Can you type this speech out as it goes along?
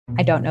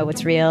I don't know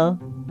what's real.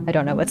 I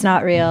don't know what's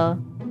not real.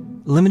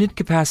 Limited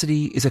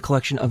Capacity is a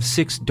collection of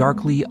 6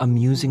 darkly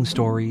amusing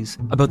stories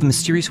about the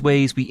mysterious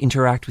ways we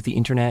interact with the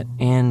internet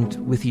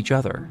and with each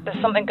other.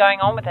 There's something going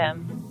on with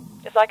him.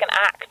 It's like an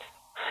act.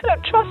 I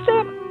don't trust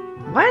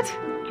him. What?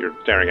 You're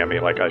staring at me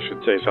like I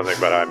should say something,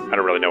 but I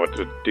don't really know what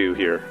to do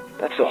here.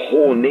 That's the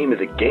whole name of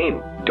the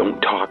game.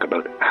 Don't talk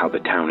about how the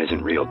town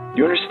isn't real.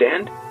 You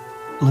understand?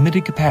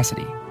 Limited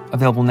Capacity.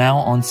 Available now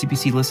on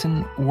CBC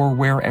Listen or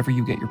wherever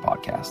you get your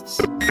podcasts.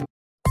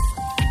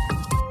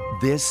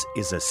 This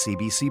is a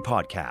CBC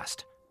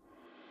podcast.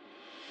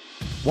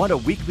 Want a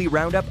weekly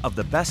roundup of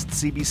the best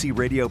CBC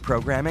radio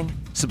programming?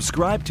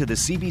 Subscribe to the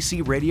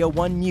CBC Radio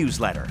 1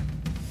 newsletter.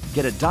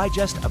 Get a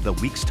digest of the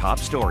week's top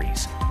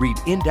stories, read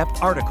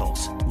in-depth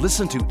articles,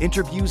 listen to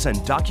interviews and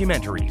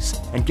documentaries,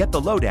 and get the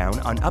lowdown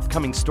on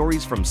upcoming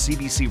stories from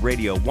CBC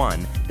Radio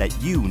 1 that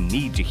you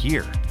need to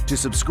hear. To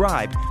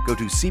subscribe, go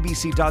to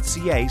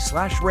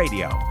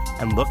cbc.ca/radio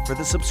and look for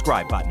the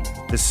subscribe button.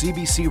 The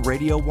CBC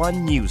Radio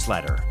 1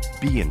 newsletter.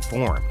 Be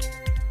informed.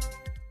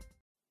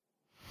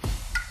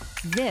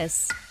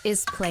 This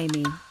is Play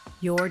Me,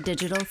 your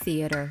digital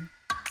theater.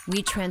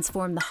 We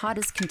transform the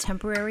hottest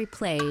contemporary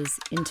plays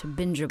into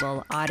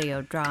bingeable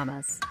audio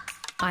dramas.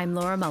 I'm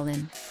Laura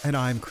Mullen. And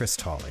I'm Chris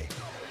Tolley.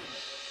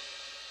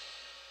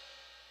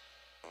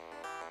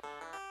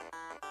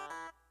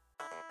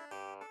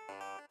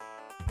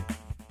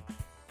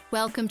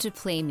 Welcome to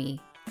Play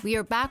Me. We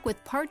are back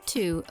with part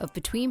 2 of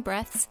Between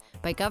Breaths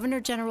by Governor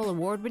General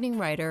award-winning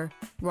writer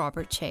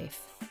Robert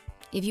Chafe.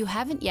 If you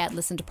haven't yet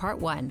listened to part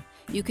 1,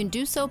 you can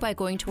do so by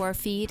going to our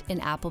feed in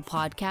Apple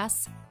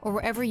Podcasts or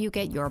wherever you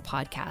get your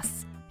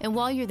podcasts. And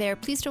while you're there,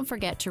 please don't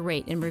forget to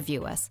rate and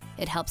review us.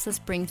 It helps us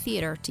bring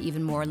theater to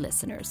even more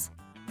listeners.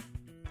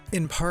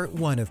 In part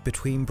 1 of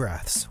Between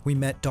Breaths, we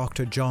met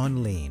Dr.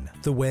 Jon Lien,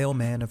 the whale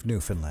man of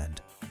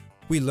Newfoundland.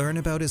 We learn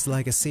about his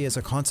legacy as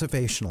a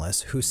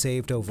conservationist who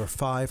saved over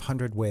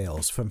 500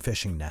 whales from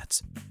fishing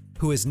nets,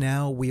 who is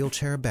now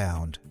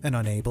wheelchair-bound and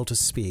unable to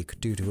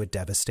speak due to a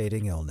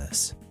devastating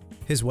illness.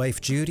 His wife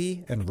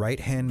Judy and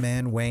right-hand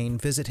man Wayne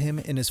visit him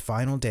in his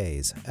final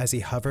days as he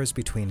hovers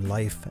between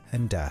life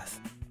and death.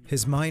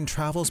 His mind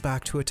travels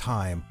back to a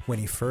time when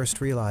he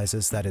first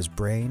realizes that his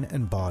brain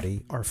and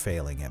body are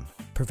failing him,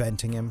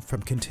 preventing him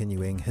from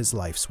continuing his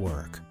life's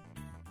work.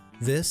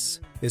 This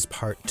is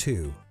part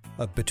 2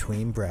 of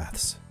Between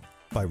Breaths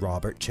by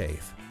Robert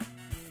Chafe.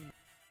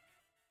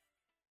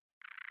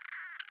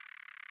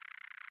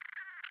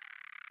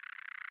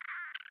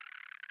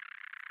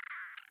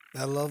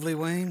 That lovely,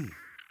 Wayne?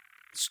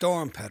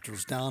 Storm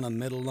petrels down on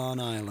Middle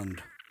Long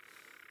Island.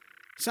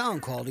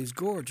 Sound quality's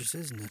gorgeous,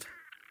 isn't it?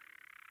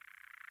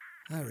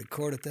 I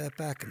recorded that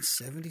back in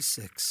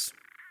 '76.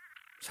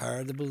 It's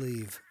hard to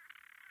believe.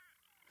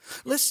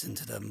 Listen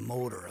to the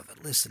motor of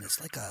it. Listen,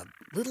 it's like a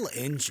little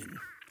engine.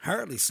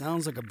 Hardly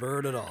sounds like a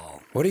bird at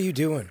all. What are you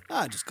doing?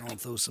 Just going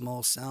through some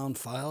old sound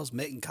files,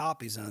 making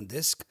copies on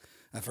disc.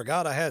 I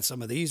forgot I had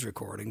some of these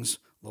recordings.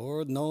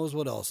 Lord knows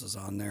what else is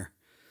on there.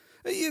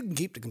 You can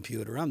keep the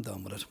computer. I'm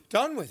done with it.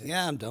 Done with it?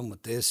 Yeah, I'm done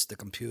with this, the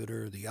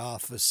computer, the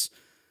office.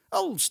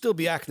 I'll still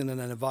be acting in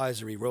an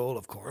advisory role,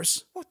 of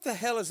course. What the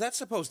hell is that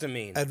supposed to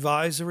mean?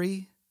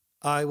 Advisory?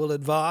 I will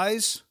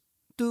advise,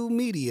 do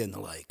media and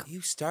the like.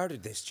 You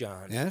started this,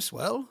 John. Yes,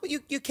 well?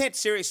 You can't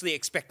seriously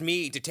expect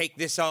me to take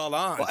this all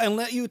on. Well, and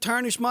let you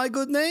tarnish my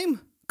good name?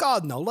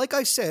 God, no. Like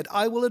I said,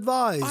 I will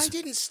advise. I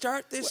didn't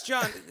start this,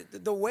 John.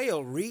 The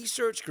Whale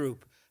Research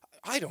Group.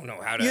 I don't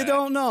know how to... You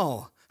don't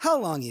know? How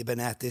long you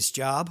been at this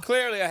job?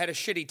 Clearly I had a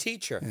shitty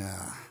teacher.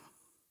 Yeah.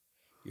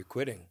 You're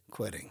quitting.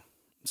 Quitting.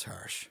 It's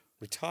harsh.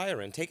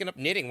 Retiring, taking up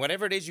knitting,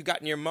 whatever it is you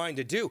got in your mind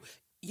to do.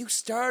 You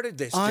started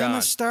this, John. I'm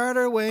a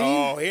starter, Wayne.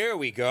 Oh, here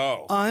we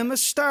go. I'm a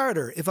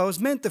starter. If I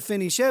was meant to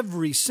finish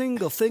every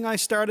single thing I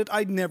started,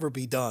 I'd never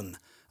be done.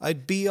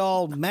 I'd be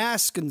all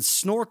mask and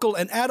snorkel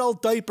and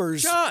adult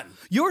diapers. John!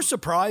 You're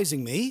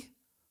surprising me.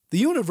 The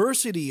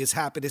university is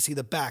happy to see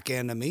the back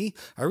end of me.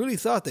 I really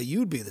thought that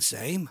you'd be the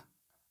same.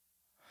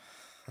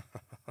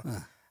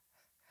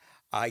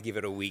 I give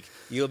it a week.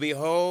 You'll be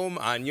home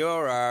on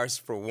your arse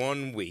for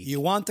 1 week.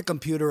 You want the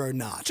computer or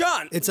not?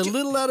 John! It's a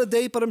little out of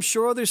date, but I'm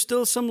sure there's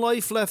still some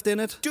life left in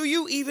it. Do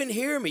you even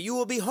hear me? You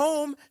will be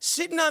home,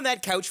 sitting on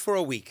that couch for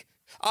a week.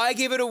 I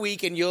give it a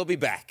week and you'll be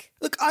back.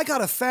 Look, I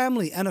got a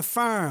family and a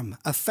farm.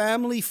 A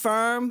family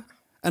farm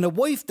and a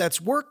wife that's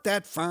worked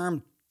that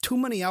farm too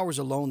many hours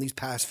alone these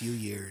past few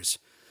years.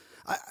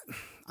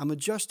 I'm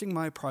adjusting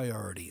my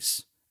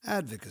priorities.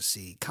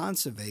 Advocacy,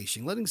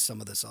 conservation, letting some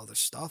of this other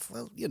stuff,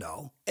 well, you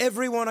know.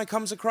 Everyone I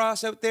comes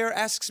across out there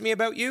asks me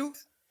about you.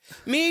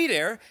 Me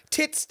there,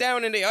 tits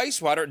down in the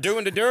ice water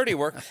doing the dirty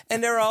work,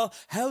 and they're all,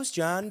 how's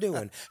John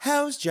doing?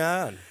 How's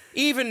John?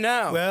 Even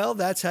now. Well,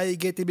 that's how you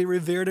get to be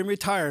revered in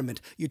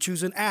retirement. You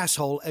choose an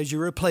asshole as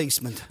your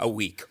replacement. A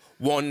week.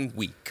 1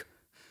 week.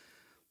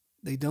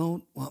 They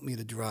don't want me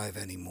to drive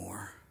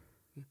anymore.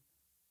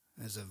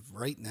 As of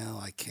right now,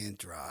 I can't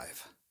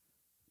drive.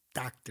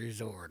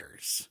 Doctor's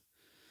orders.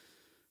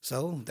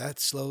 So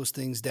that slows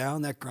things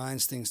down, that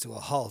grinds things to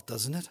a halt,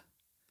 doesn't it?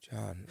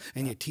 John.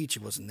 And your teacher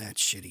wasn't that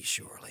shitty,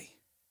 surely.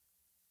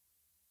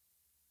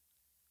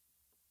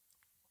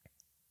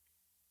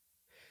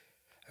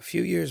 A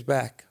few years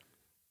back,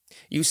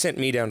 you sent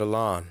me down to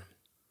Lon.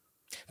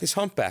 This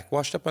humpback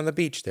washed up on the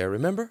beach there,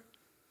 remember?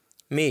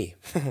 Me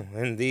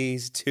and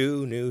these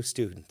 2 new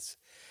students.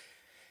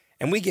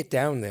 And we get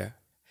down there,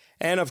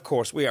 and of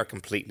course we are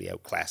completely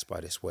outclassed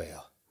by this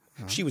whale.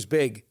 Huh? She was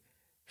big,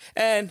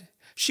 and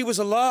she was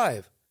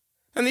alive,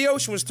 and the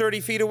ocean was 30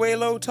 feet away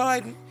low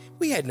tide, and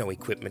we had no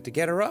equipment to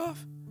get her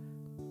off.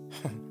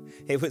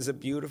 It was a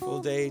beautiful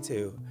day,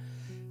 too.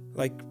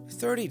 Like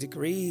 30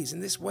 degrees,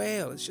 and this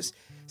whale is just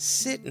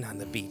sitting on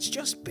the beach,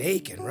 just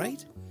baking,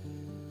 right?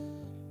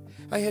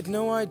 I had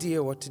no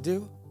idea what to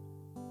do.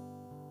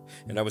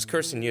 And I was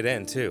cursing you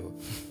then, too.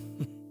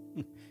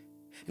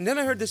 And then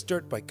I heard this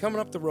dirt bike coming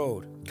up the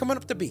road, coming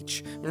up the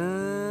beach. I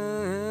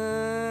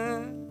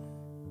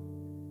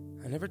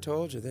never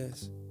told you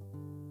this.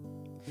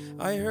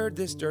 I heard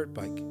this dirt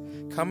bike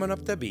coming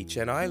up the beach,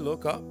 and I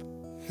look up,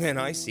 and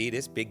I see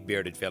this big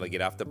bearded fella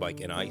get off the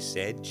bike, and I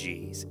said,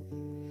 geez.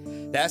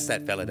 That's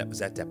that fella that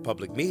was at that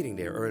public meeting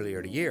there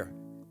earlier the year.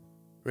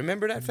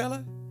 Remember that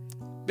fella?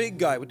 Big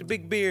guy with the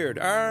big beard,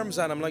 arms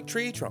on him like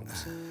tree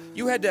trunks.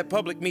 You had that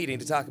public meeting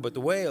to talk about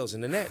the whales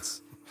and the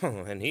nets.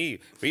 And he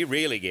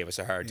really gave us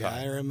a hard time.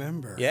 Yeah, I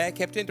remember. Yeah,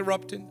 kept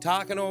interrupting,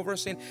 talking over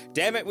us, saying,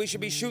 damn it, we should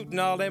be shooting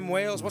all them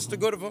whales. What's the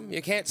good of them?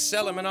 You can't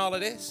sell them and all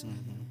of this.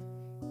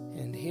 Mm-hmm.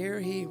 And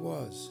here he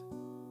was,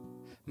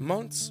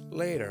 months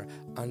later,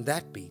 on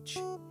that beach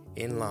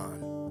in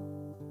Lon.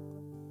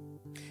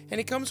 And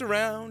he comes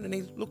around and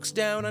he looks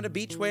down on a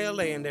beach whale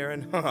laying there,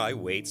 and I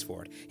waits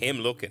for it.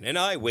 Him looking, and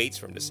I waits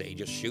for him to say,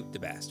 just shoot the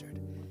bastard.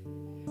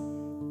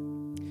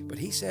 But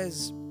he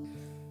says,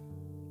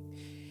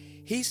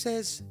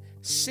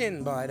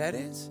 sin by, that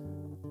is.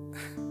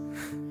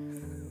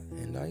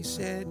 And I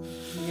said,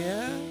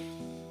 yeah.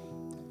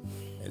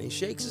 And he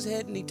shakes his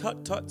head and he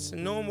tut-tuts,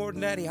 and no more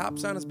than that, he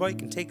hops on his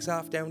bike and takes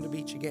off down the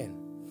beach again.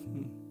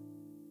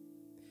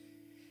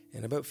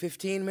 And about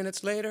 15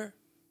 minutes later,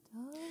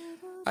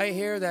 I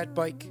hear that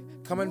bike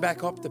coming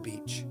back up the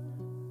beach.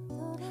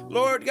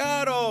 Lord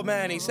God, old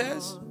man, he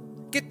says,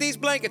 get these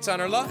blankets on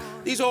her, lot.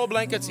 These old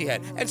blankets he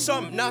had, and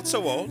some not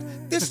so old.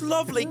 This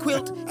lovely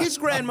quilt his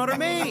grandmother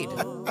made.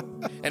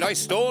 And I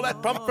stole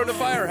that pump from the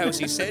firehouse,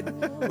 he said.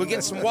 We'll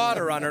get some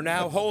water on her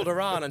now, hold her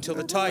on until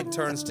the tide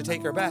turns to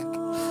take her back.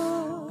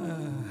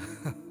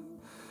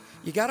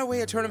 You got a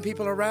way of turning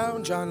people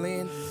around, Jon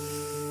Lien.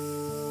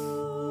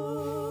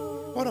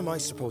 What am I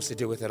supposed to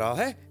do with it all,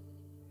 eh?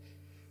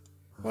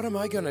 What am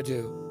I gonna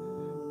do?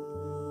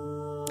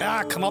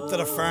 Come up to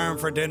the farm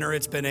for dinner.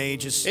 It's been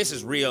ages. This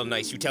is real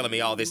nice, you telling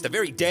me all this the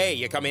very day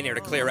you come in here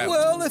to clear out.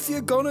 Well, if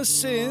you're gonna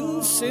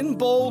sin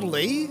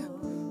boldly.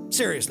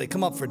 Seriously,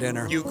 come up for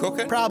dinner. You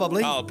cooking?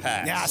 Probably. I'll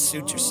pass. Yeah,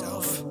 suit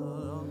yourself.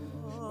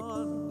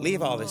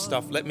 Leave all this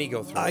stuff. Let me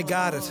go through. I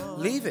got it.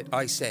 Leave it,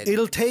 I said.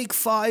 It'll take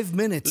 5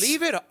 minutes.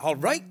 Leave it, all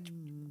right?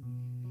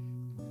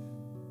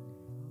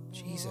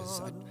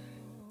 Jesus,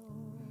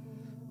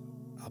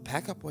 I'll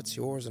pack up what's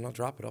yours and I'll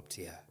drop it up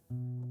to you.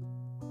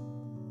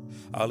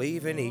 I'll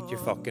even eat your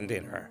fucking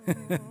dinner.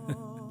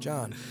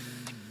 John.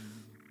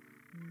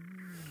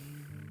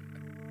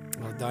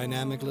 Well,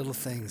 dynamic little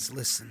things.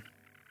 Listen.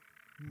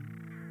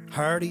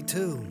 Hardy,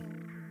 too.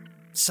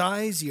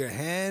 Size your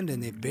hand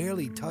and they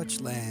barely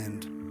touch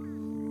land.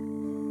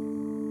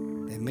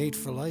 They're made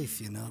for life,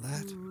 you know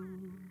that?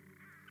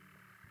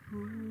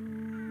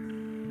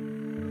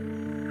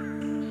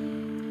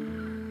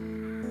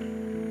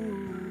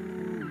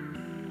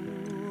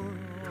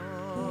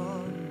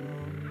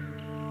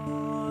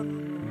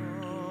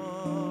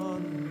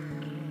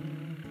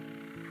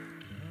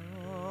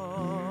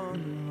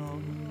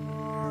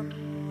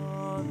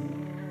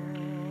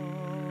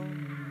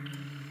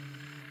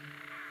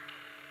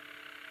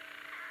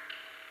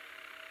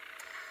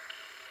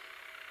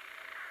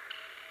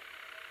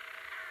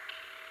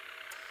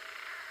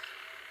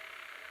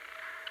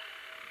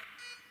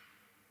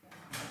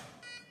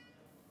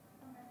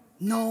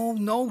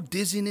 No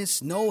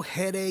dizziness, no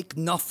headache,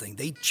 nothing.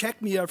 They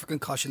checked me out for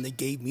concussion. They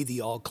gave me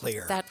the all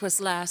clear. That was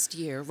last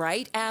year,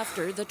 right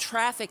after the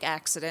traffic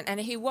accident, and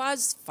he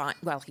was fine.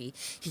 Well, he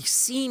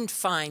seemed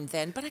fine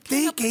then, but I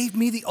can't... They gave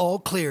me the all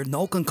clear,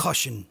 no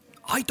concussion.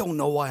 I don't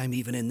know why I'm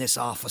even in this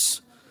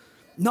office.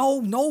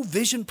 No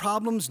vision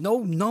problems, no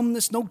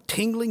numbness, no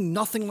tingling,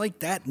 nothing like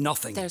that,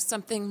 nothing. There's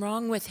something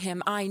wrong with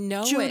him. I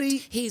know Judy,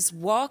 it. He's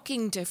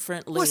walking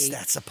differently. What's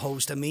that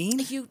supposed to mean?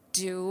 You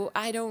do.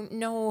 I don't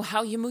know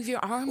how you move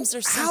your arms or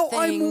How something.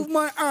 I move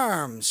my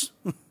arms?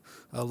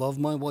 I love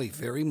my wife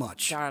very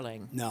much.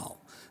 Darling. No,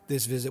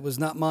 this visit was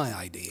not my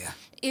idea.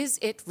 Is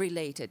it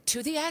related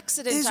to the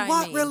accident, Is I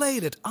what mean?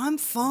 related? I'm Oh,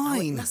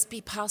 fine. it must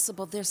be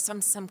possible there's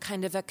some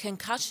kind of a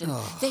concussion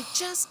they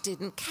just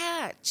didn't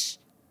catch.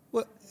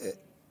 Well,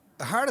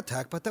 a heart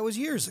attack, but that was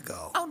years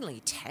ago.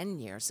 Only 10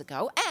 years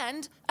ago,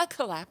 and a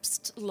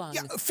collapsed lung.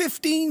 Yeah,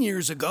 15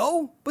 years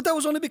ago, but that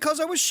was only because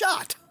I was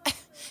shot.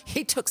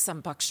 He took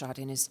some buckshot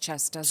in his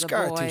chest as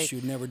Scar a boy.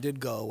 tissue never did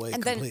go away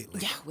and completely.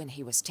 Then, when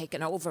he was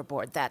taken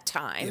overboard that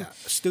time. Yeah,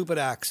 a stupid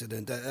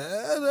accident.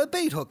 A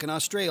bait hook in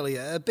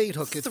Australia. A bait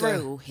hook.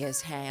 Through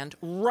his hand,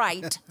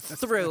 right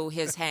through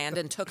his hand,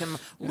 and took him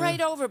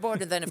right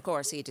overboard. And then, of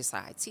course, he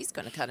decides he's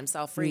going to cut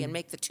himself free and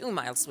make the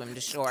 2-mile swim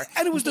to shore.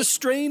 And it was the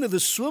strain of the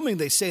swimming,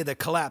 they say, that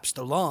collapsed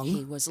the lung.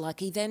 He was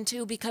lucky then,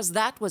 too, because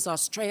that was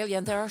Australia,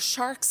 and there are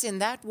sharks in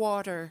that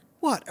water.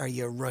 What are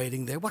you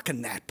writing there? What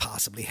can that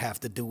possibly have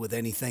to do with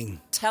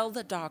anything? Tell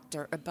the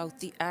doctor about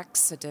the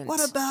accident.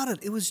 What about it?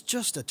 It was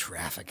just a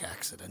traffic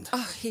accident.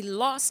 Oh, he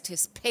lost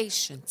his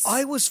patience.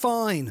 I was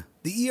fine.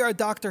 The ER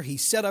doctor, he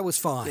said I was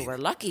fine. You were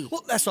lucky.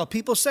 Well, that's what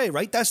people say,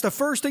 right? That's the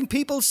first thing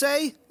people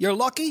say? You're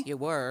lucky? You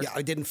were. Yeah,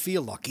 I didn't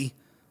feel lucky.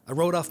 I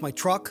rode off my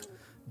truck.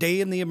 Day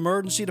in the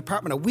emergency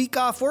department, a week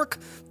off work,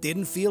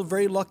 didn't feel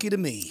very lucky to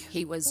me.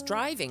 He was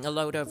driving a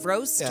load of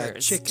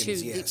roasters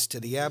chickens, to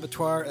the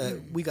abattoir.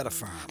 We got a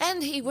farm.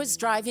 And he was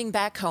driving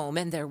back home,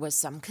 and there was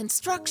some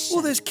construction.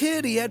 Well, this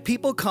kid, he had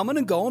people coming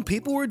and going.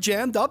 People were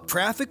jammed up.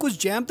 Traffic was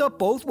jammed up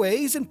both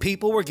ways, and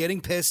people were getting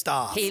pissed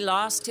off. He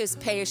lost his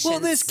patience. Well,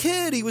 this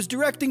kid, he was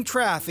directing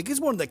traffic. He's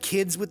one of the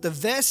kids with the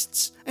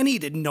vests, and he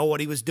didn't know what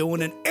he was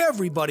doing, and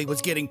everybody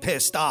was getting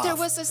pissed off. There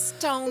was a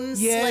stone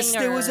slinger. Yes,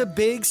 there was a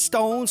big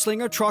stone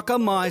slinger truck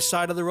on my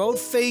side of the road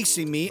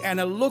facing me, and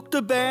it looked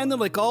abandoned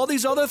like all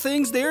these other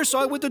things there, so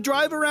I went to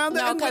drive around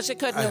there. No, because you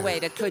couldn't have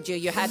waited, could you?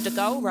 You had to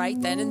go right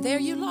then and there.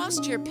 You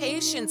lost your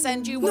patience,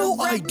 and you were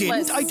reckless. I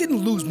didn't. I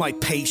didn't lose my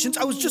patience.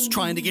 I was just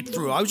trying to get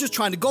through. I was just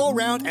trying to go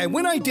around, and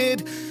when I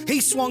did,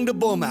 he swung the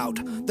boom out.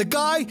 The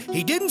guy,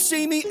 he didn't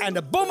see me, and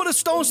the boom of the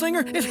stone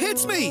slinger, it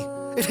hits me.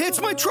 It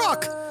hits my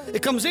truck.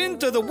 It comes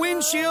into the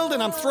windshield,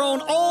 and I'm thrown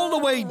all the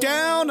way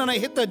down, and I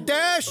hit the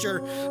dash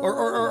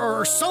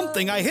or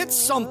something. I hit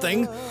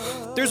something.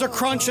 There's a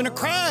crunch and a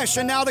crash,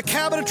 and now the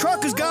cab of the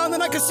truck is gone,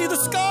 and I can see the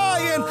sky,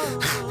 and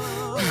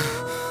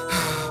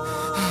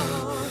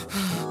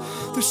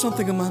there's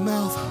something in my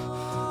mouth.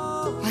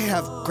 I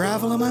have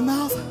gravel in my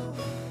mouth?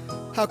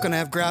 How can I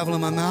have gravel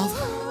in my mouth?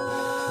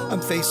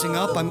 I'm facing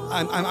up.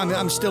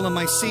 I'm still in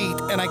my seat,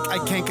 and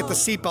I can't get the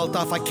seatbelt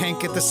off. I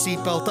can't get the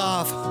seatbelt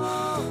off.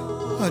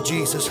 Oh,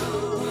 Jesus.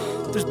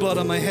 There's blood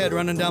on my head,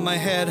 running down my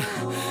head,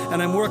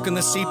 and I'm working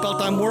the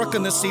seatbelt.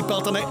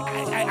 And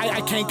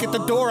I can't get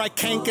the door. I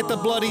can't get the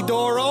bloody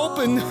door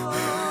open.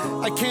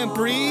 I can't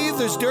breathe.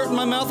 There's dirt in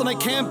my mouth, and I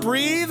can't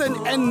breathe,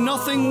 and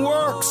nothing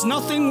works.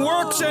 Nothing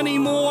works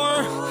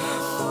anymore.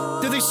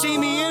 Do they see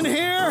me in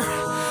here?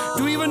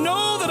 Do we even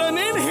know that I'm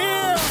in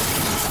here?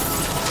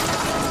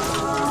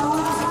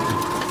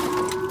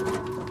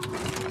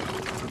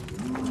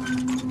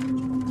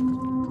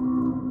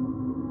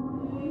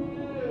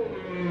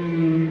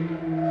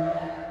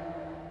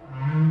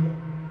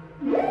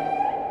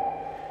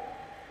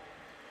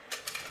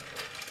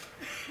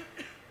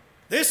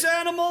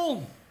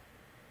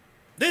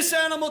 This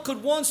animal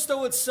could once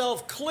throw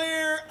itself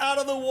clear out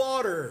of the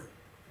water.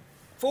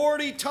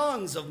 40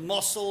 tons of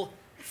muscle,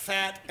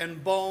 fat,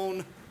 and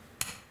bone,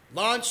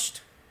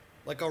 launched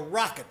like a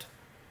rocket,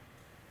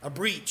 a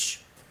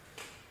breach.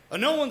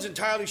 And no one's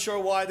entirely sure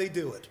why they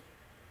do it.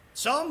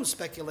 Some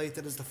speculate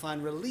that it's to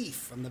find relief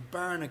from the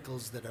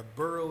barnacles that are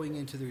burrowing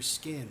into their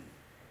skin.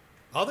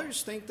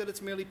 Others think that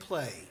it's merely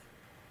play,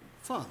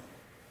 fun.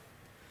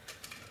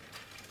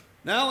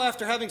 Now,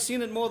 after having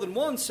seen it more than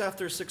once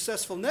after a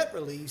successful net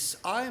release,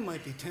 I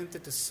might be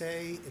tempted to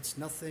say it's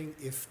nothing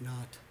if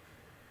not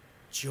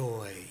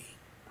joy.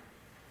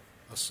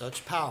 Of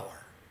such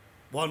power,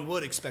 one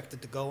would expect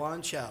it to go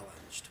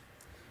unchallenged.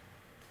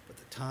 But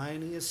the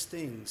tiniest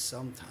things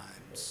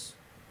sometimes,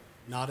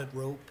 knotted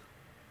rope,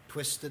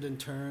 twisted and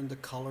turned the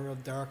color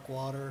of dark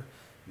water,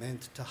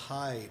 meant to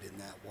hide in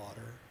that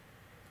water,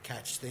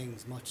 catch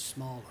things much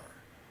smaller,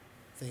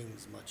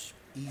 things much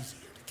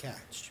easier to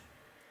catch.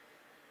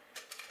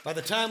 By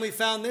the time we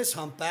found this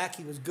humpback,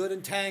 he was good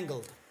and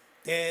tangled,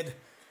 dead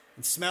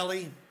and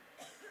smelly.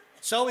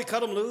 So we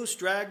cut him loose,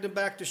 dragged him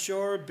back to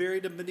shore,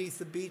 buried him beneath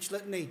the beach,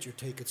 let nature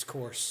take its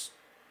course.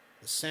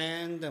 The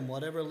sand and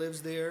whatever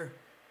lives there,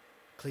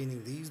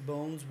 cleaning these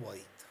bones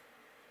white.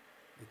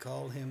 We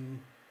call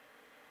him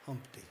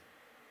Humpty.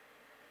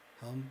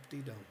 Humpty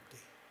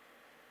Dumpty.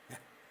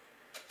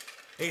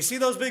 Hey, you see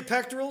those big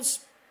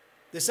pectorals?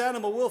 This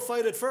animal will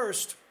fight at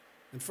first,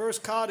 and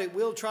first caught it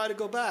will try to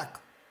go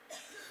back.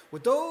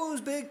 With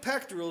those big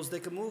pectorals, they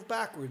can move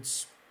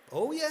backwards.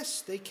 Oh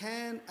yes, they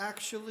can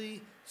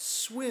actually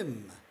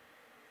swim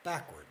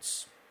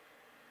backwards.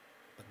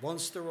 But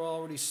once they're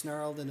already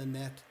snarled in a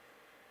net,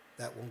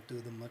 that won't do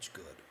them much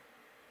good.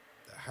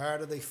 The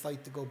harder they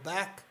fight to go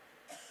back,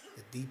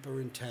 the deeper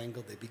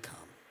entangled they become.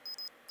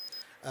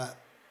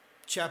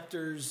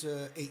 Chapters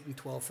 8 and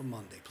 12 for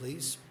Monday,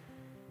 please.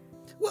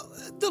 Well,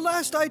 the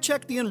last I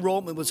checked, the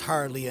enrollment was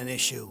hardly an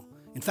issue.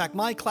 In fact,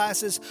 my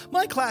classes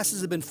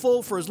have been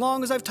full for as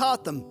long as I've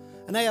taught them,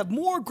 and I have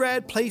more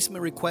grad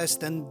placement requests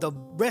than the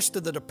rest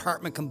of the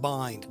department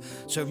combined.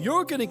 So if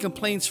you're getting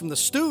complaints from the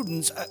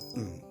students,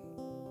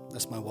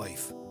 that's my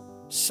wife.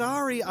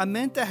 Sorry, I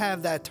meant to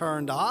have that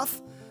turned off.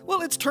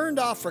 Well, it's turned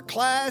off for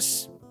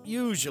class,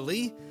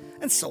 usually,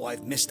 and so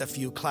I've missed a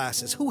few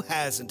classes. Who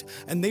hasn't?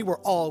 And they were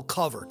all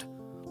covered.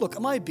 Look,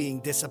 am I being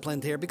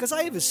disciplined here? Because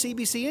I have a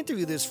CBC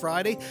interview this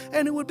Friday,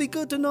 and it would be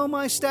good to know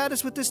my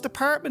status with this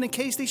department in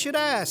case they should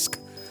ask.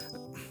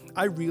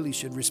 I really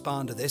should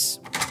respond to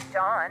this.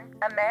 John,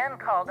 a man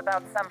called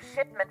about some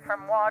shipment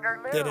from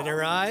Waterloo. Did it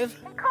arrive?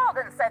 He called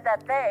and said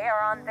that they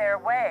are on their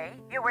way.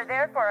 You were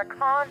there for a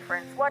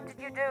conference. What did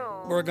you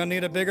do? We're gonna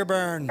need a bigger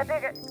burn. A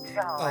bigger...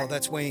 John. Oh,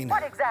 that's Wayne.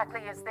 What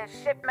exactly is this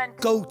shipment?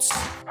 Goats.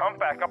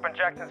 Humpback up in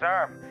Jackson's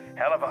Arm.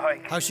 Hell of a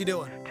hike. How's she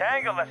doing?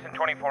 Tango less than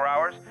 24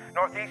 hours.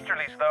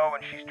 Northeasterlies though,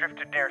 and she's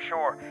drifted near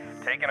shore.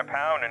 Taking a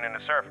pound and in the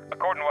surf,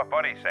 according to what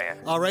Buddy's saying.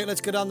 All right,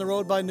 let's get on the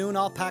road by noon.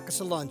 I'll pack us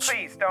a lunch.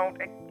 Please don't.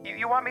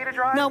 You want me to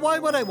drive? Now, why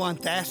would I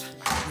want that?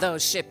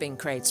 Those shipping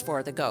crates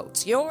for the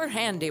goats. Your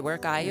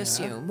handiwork, I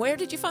assume. Where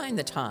did you find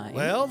the time?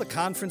 Well, the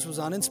conference was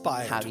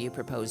uninspired. How do you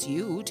propose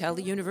you tell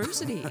the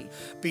university?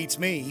 Beats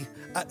me.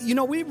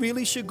 We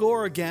really should go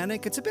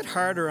organic. It's a bit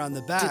harder on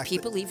the back. Do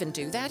people even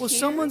do that Well, here?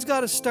 someone's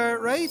got to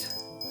start, right?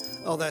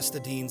 Oh, that's the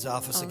dean's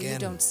office again. You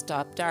don't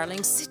stop,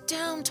 darling. Sit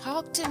down.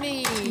 Talk to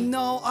me.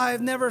 No,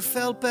 I've never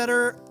felt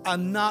better.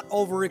 I'm not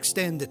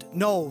overextended.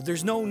 No,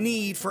 there's no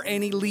need for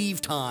any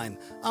leave time.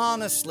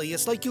 Honestly,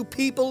 it's like you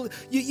people,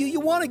 you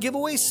want to give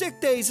away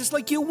sick days. It's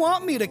like you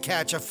want me to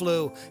catch a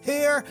flu.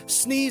 Here,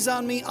 sneeze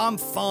on me, I'm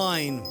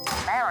fine.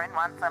 Marin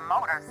wants a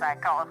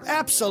motorcycle.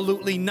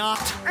 Absolutely not.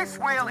 This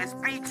whale is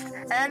beached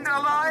and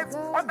alive?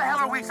 What the hell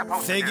are we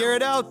supposed to do? Figure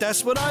it out,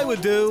 that's what I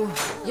would do.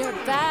 You're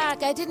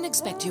back. I didn't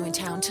expect you in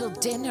town till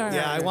dinner.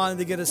 Yeah, I wanted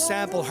to get a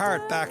sample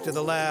heart back to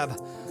the lab.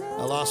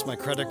 I lost my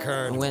credit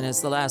card. When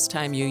is the last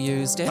time you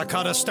used it? I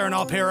cut a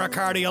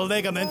sternopericardial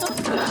ligament.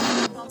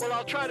 Well,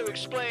 I'll try to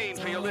explain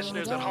for your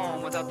listeners at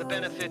home without the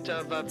benefit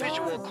of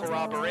visual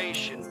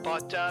corroboration,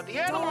 but the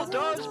animal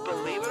does,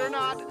 believe it or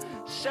not,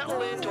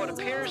 settle into what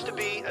appears to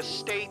be a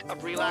state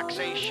of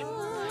relaxation.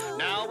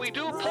 Now, we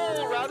do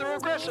pull rather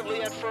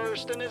aggressively at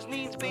first, and as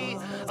needs be,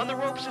 on the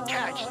ropes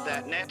attached to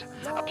that net,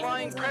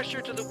 applying pressure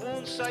to the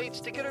wound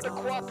sites to get her to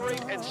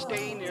cooperate and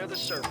stay near the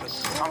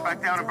surface. I'm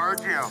back down to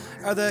Virgil.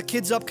 Are the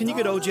kids up? Can you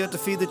get OJ out to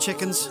feed the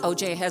chickens?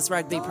 OJ has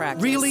rugby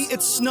practice. Really?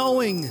 It's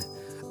snowing.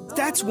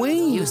 That's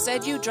Wayne. You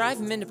said you'd drive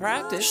him into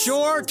practice.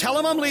 Sure, tell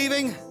him I'm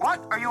leaving.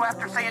 What are you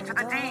after saying to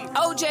the dean?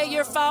 OJ,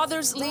 your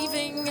father's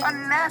leaving. A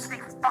nasty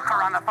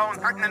fucker on the phone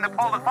threatening to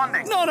pull the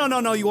funding.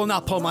 No, you will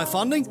not pull my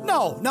funding.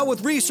 No, not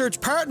with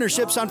research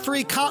partnerships on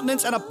 3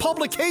 continents and a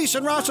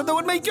publication roster that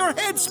would make your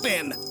head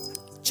spin.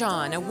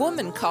 John, a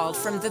woman called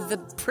from the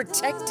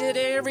Protected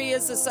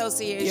Areas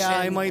Association. Yeah,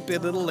 I might be a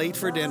little late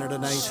for dinner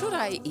tonight. Should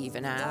I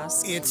even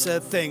ask? It's a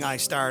thing I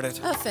started.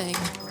 A thing.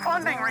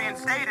 Funding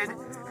reinstated.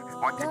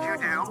 What did you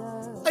do?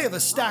 I have a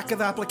stack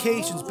of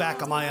applications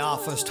back in my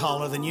office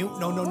taller than you.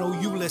 No,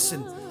 you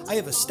listen. I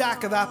have a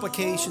stack of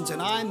applications,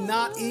 and I'm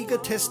not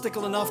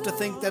egotistical enough to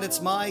think that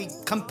it's my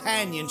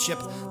companionship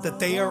that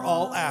they are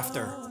all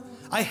after.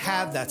 I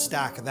have that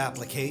stack of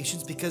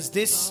applications because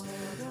this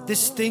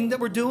thing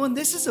that we're doing,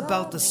 this is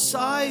about the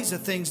size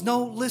of things.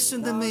 No,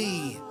 listen to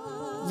me.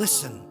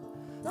 Listen.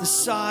 The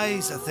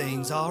size of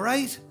things, all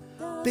right?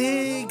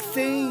 Big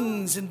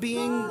things and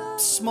being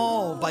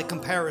small by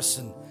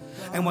comparison.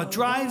 And what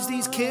drives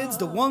these kids,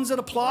 the ones that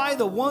apply,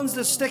 the ones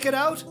that stick it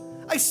out,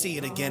 I see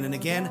it again and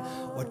again.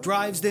 What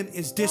drives them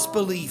is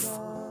disbelief.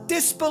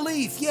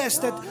 Disbelief, yes,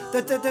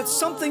 that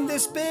something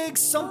this big,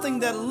 something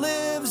that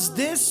lives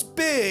this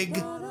big,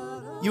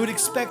 you would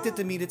expect it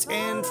to meet its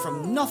end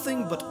from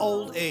nothing but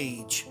old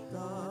age.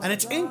 And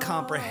it's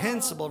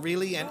incomprehensible,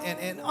 really,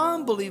 and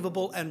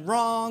unbelievable and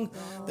wrong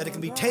that it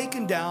can be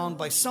taken down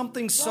by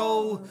something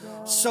so...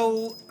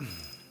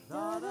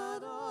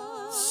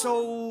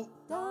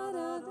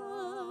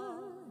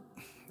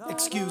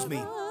 Excuse me,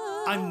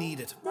 I'm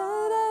needed.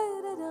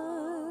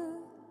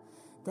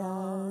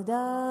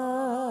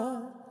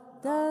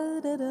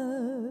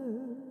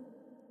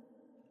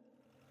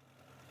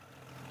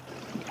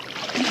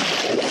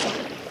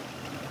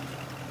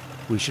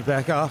 We should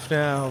back off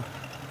now.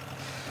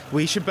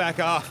 We should back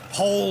off.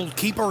 Hold,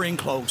 keep her in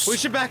close. We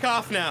should back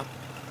off now.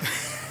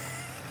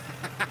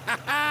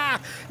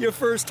 Your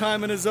first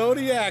time in a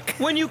Zodiac.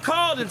 When you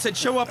called and said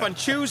show up on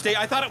Tuesday,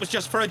 I thought it was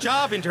just for a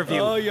job interview.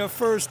 Oh, your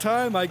first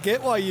time. I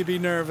get why you'd be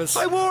nervous.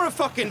 I wore a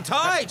fucking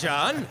tie,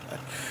 John.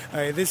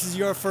 Hey, this is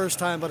your first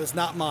time, but it's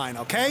not mine,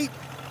 okay?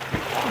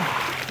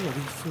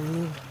 Bloody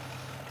fool.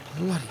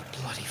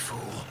 Bloody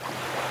fool.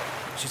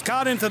 She's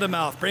caught into the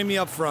mouth. Bring me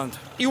up front.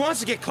 He wants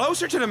to get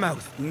closer to the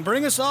mouth.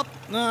 Bring us up.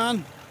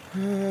 On.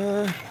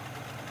 And,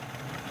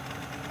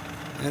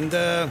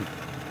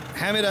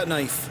 hand me that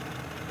knife.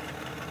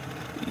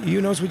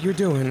 You knows what you're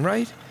doing,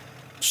 right?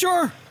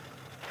 Sure.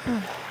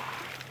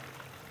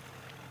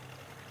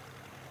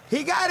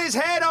 He got his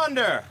head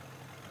under.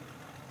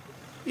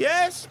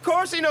 Yes, of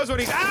course he knows what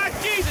he's...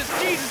 Jesus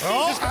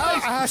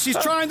Christ! She's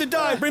trying to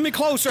dive. Bring me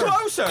closer.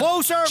 Closer?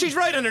 Closer. She's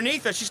right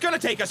underneath us. She's gonna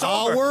take us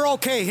over. Oh, we're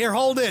okay. Here,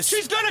 hold this.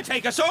 She's gonna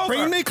take us over.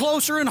 Bring me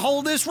closer and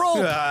hold this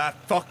rope.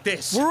 Fuck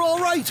this. We're all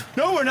right.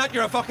 No, we're not.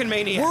 You're a fucking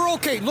maniac. We're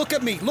okay. Look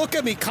at me. Look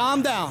at me.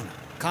 Calm down.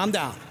 Calm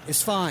down.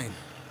 It's fine.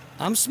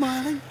 I'm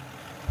smiling.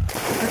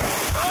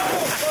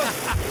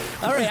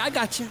 All right, I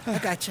got you.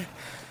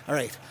 All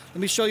right, let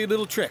me show you a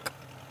little trick.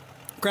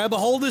 Grab a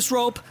hold of this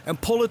rope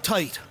and pull it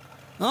tight.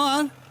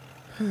 On.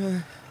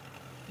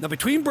 Now,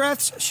 between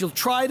breaths, she'll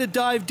try to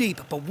dive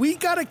deep, but we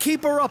gotta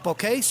keep her up,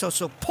 okay? So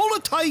pull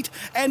it tight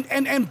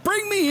and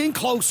bring me in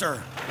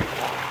closer.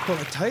 Pull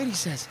it tight, he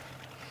says.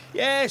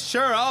 Yeah,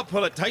 sure, I'll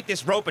pull it tight.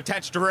 This rope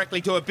attached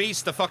directly to a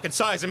beast the fucking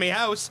size of me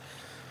house.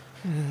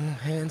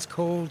 Hands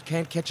cold,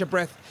 can't catch a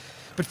breath.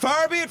 But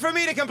far be it from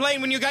me to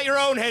complain when you got your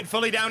own head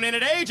fully down in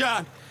it, eh,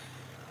 John?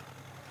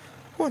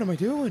 What am I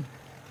doing?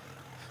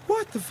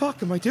 What the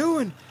fuck am I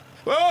doing?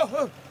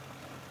 Whoa!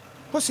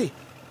 What's he?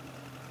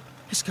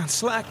 It's gone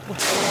slack.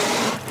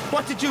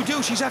 What did you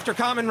do? She's after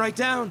calming right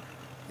down.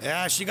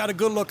 Yeah, she got a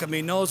good look at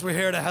me, knows we're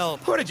here to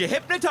help. What, did you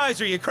hypnotize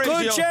her, you crazy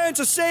Good old... chance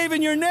of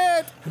saving your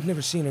net. I've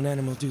never seen an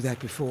animal do that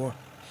before.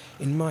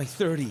 In my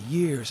 30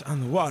 years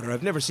on the water,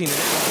 I've never seen an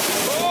animal...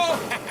 Oh!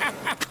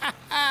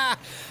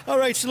 All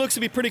right, she looks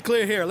to be pretty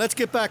clear here. Let's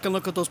get back and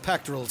look at those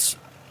pectorals.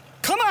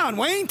 Come on,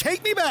 Wayne,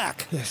 take me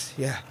back. Yes,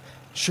 yeah,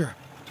 sure.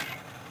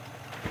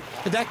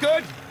 Is that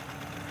good?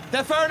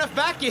 That far enough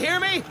back, you hear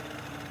me?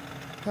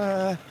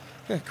 Of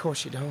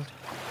course you don't.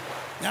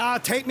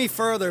 Take me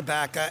further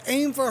back.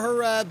 Aim for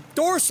her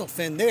dorsal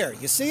fin there.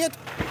 You see it?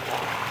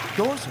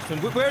 Dorsal fin?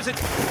 Where's it?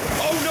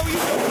 Oh, no, you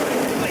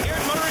don't.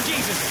 Here's Mother of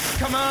Jesus.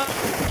 Come on.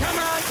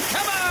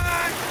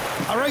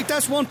 All right,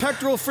 that's one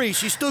pectoral free.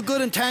 She's still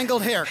good in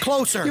tangled hair.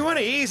 Closer. You want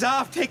to ease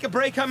off? Take a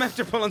break. I'm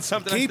after pulling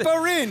something. Keep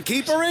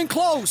her in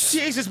close.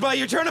 Jesus, boy,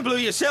 you're turning blue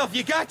yourself.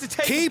 You got to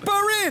take... Keep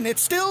her in.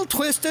 It's still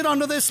twisted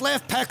under this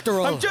left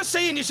pectoral. I'm just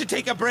saying you should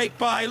take a break,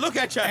 boy. Look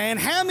at you. And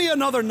hand me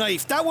another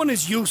knife. That one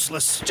is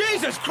useless.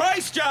 Jesus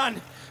Christ,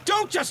 John.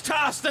 Don't just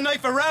toss the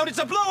knife around. It's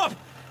a blow-up.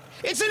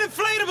 It's an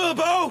inflatable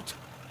boat.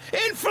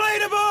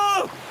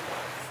 Inflatable!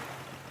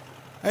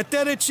 I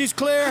did it. She's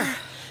clear.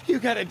 You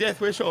got a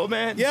death wish, old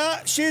man.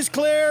 Yeah, she's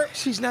clear.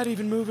 She's not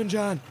even moving,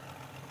 John.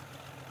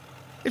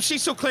 If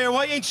she's so clear,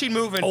 why ain't she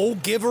moving? Oh,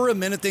 give her a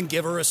minute, then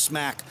give her a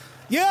smack.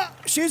 Yeah,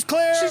 she's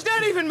clear. She's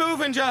not even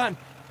moving, John.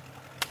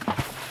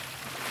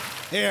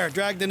 Here,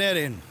 drag the net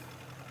in.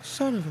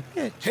 Son of a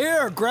bitch.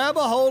 Here, grab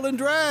a hold and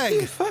drag.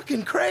 You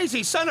fucking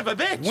crazy son of a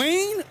bitch.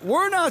 Wayne,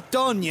 we're not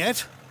done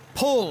yet.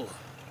 Pull.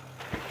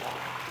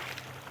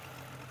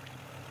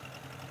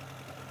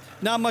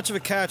 Not much of a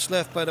catch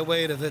left by the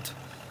weight of it.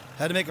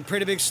 Had to make a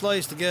pretty big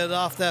slice to get it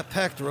off that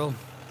pectoral.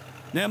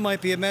 Net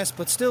might be a mess,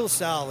 but still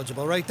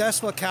salvageable, right?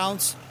 That's what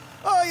counts.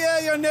 Oh,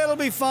 yeah, your net'll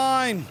be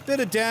fine. Bit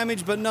of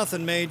damage, but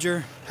nothing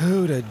major.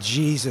 Who the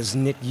Jesus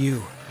knit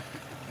you?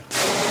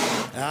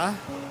 There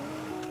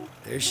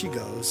she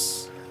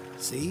goes.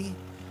 See?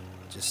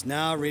 Just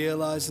now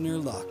realizing her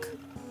luck.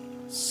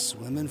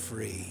 Swimming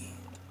free.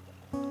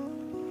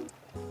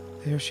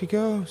 There she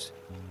goes.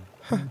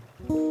 Huh.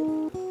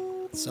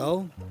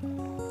 So,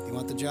 you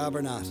want the job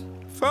or not?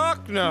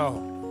 Fuck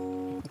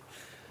no.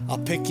 I'll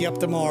pick you up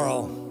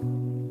tomorrow.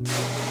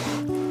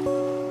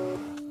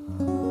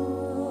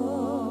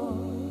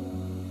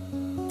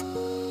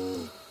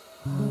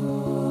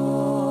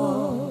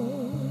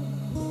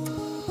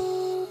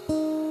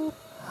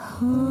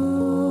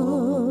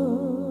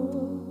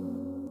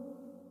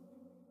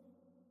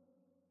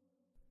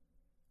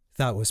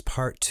 That was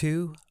part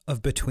 2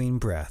 of Between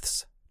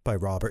Breaths by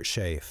Robert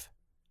Chafe.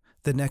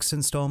 The next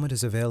installment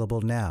is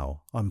available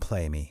now on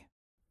Play Me.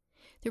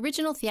 The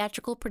original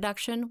theatrical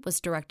production was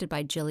directed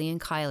by Gillian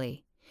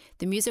Kiley.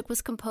 The music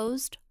was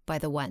composed by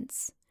The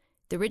Once.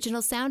 The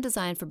original sound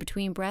design for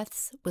Between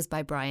Breaths was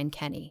by Brian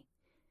Kenny.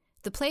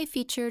 The play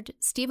featured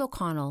Steve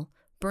O'Connell,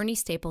 Bernie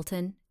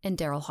Stapleton, and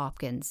Daryl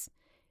Hopkins.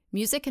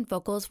 Music and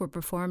vocals were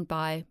performed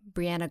by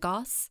Brianna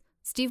Goss,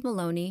 Steve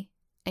Maloney,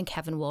 and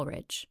Kevin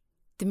Woolridge.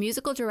 The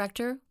musical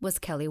director was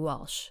Kelly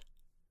Walsh.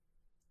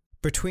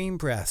 Between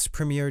Breaths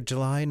premiered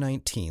July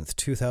 19th,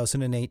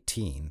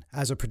 2018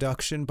 as a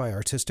production by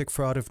Artistic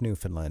Fraud of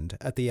Newfoundland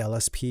at the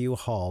LSPU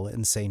Hall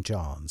in St.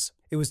 John's.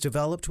 It was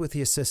developed with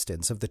the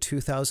assistance of the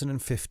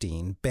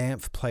 2015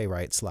 Banff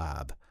Playwrights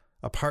Lab,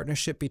 a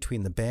partnership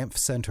between the Banff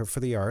Centre for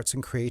the Arts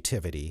and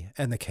Creativity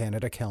and the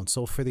Canada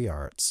Council for the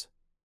Arts.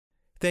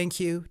 Thank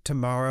you to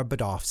Mara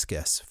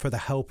Badovskis for the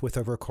help with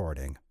the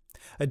recording.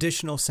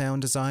 Additional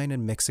sound design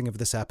and mixing of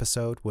this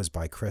episode was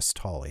by Chris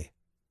Tolley.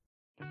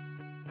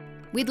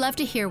 We'd love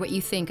to hear what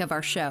you think of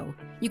our show.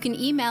 You can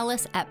email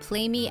us at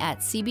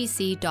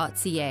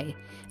playme@cbc.ca.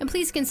 And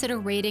please consider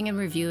rating and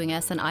reviewing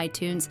us on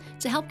iTunes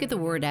to help get the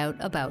word out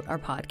about our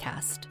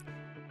podcast.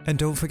 And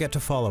don't forget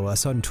to follow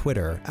us on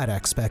Twitter at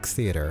Expect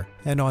Theatre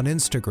and on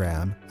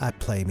Instagram at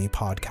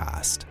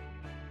PlayMePodcast.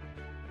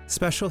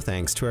 Special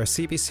thanks to our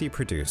CBC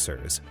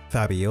producers,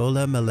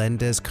 Fabiola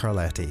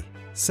Melendez-Carletti,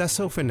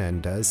 Cecil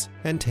Fernandez,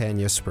 and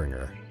Tanya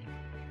Springer.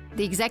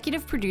 The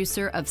executive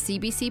producer of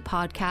CBC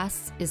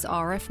Podcasts is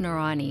Arif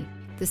Noorani.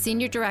 The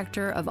senior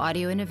director of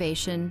audio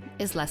innovation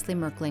is Leslie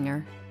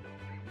Merklinger.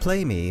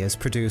 Play Me is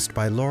produced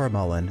by Laura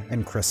Mullen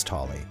and Chris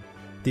Tolley.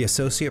 The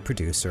associate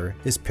producer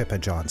is Pippa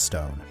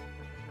Johnstone.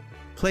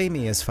 Play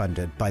Me is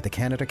funded by the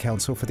Canada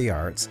Council for the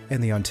Arts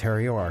and the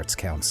Ontario Arts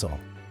Council.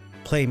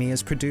 Play Me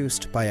is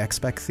produced by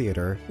Expect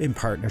Theatre in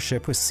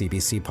partnership with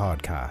CBC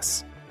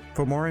Podcasts.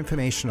 For more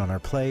information on our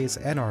plays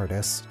and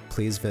artists,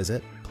 please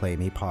visit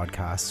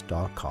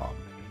playmepodcast.com.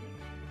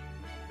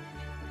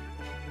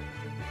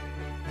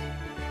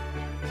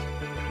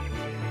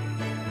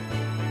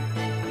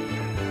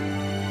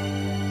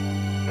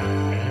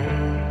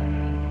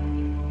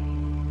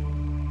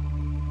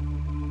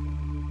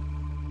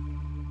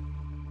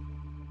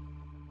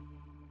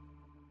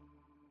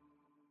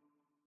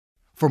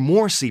 For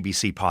more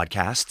CBC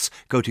podcasts,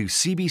 go to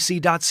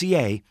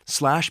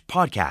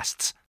cbc.ca/podcasts.